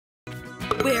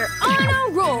We're on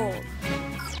a roll!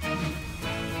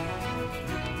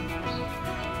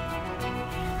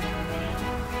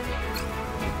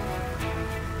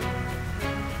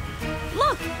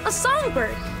 Look, a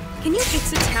songbird! Can you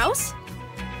fix its house?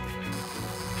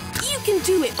 You can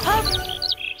do it, pup!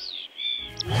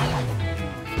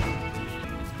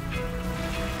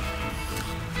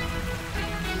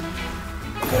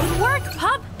 Good work,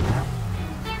 pup!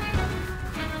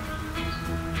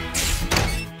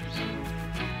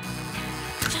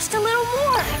 Just a little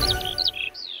more!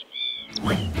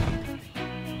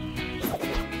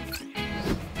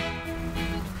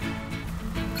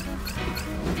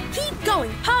 Keep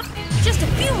going, pup! Just a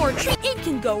few more trees. It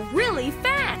can go really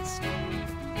fast!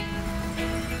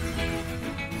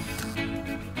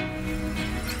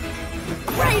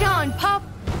 Right on, pup!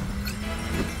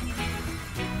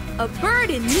 A bird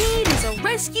in need is a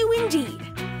rescue indeed.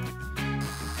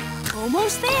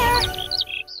 Almost there.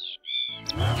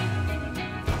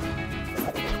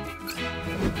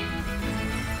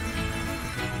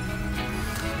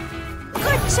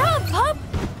 Good job, pup!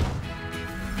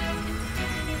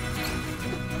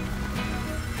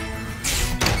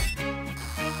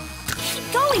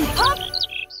 Keep going, pup!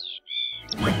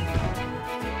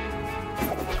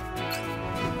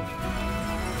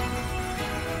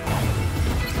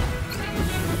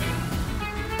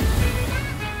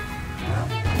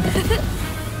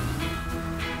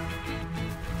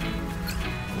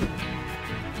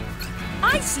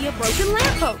 I see a broken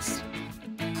lamppost.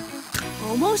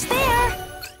 Almost there.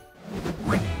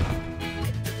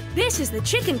 This is the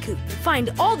chicken coop.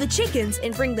 Find all the chickens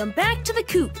and bring them back to the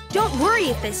coop. Don't worry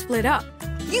if they split up.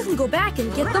 You can go back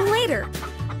and get them later.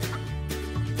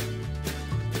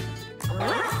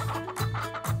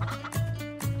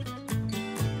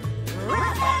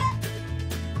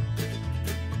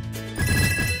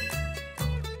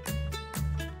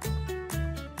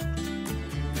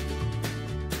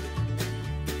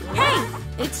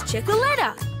 It's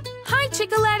Chickaletta! Hi,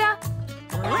 Chickaletta!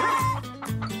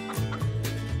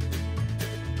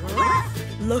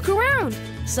 Look around!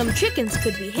 Some chickens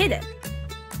could be hidden.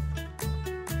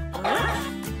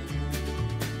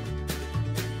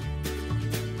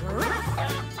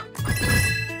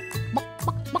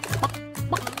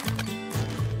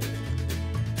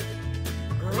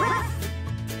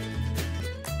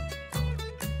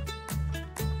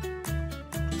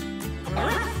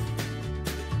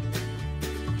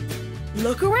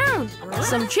 Look around!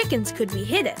 Some chickens could be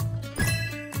hidden.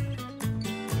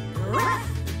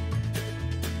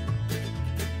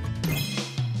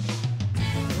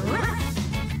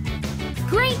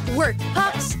 Great work,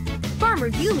 pups!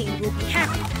 Farmer Yumi will be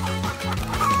happy.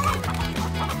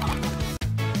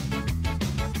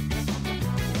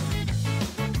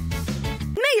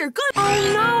 Mayor Good—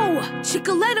 Oh no!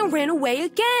 Chickaletta ran away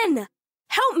again!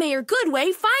 Help Mayor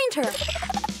Goodway find her!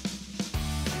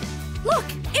 Look!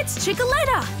 It's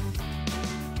Chickaletta!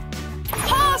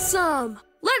 Awesome!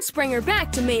 Let's bring her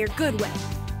back to Mayor Goodway.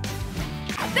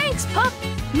 Thanks, pup!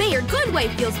 Mayor Goodway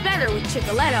feels better with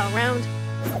Chickaletta around.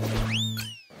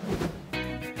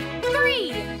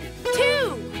 3, 2,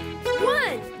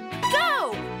 1,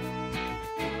 go!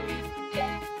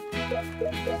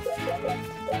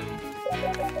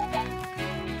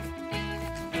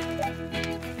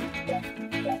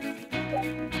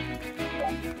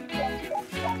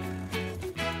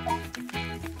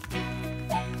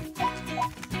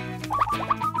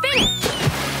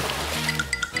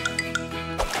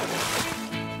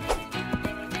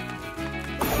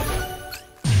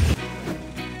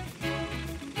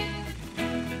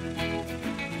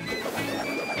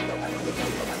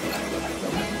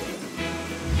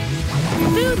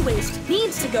 Food waste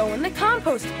needs to go in the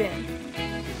compost bin.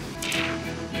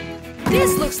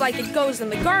 This looks like it goes in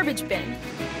the garbage bin.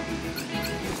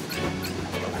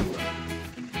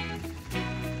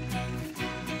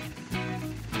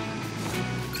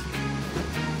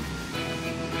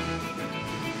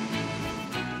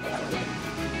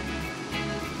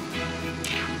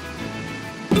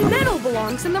 Metal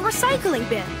belongs in the recycling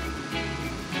bin.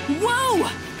 Whoa!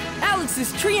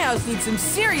 Alex's treehouse needs some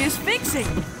serious fixing.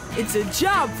 It's a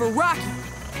job for Rocky.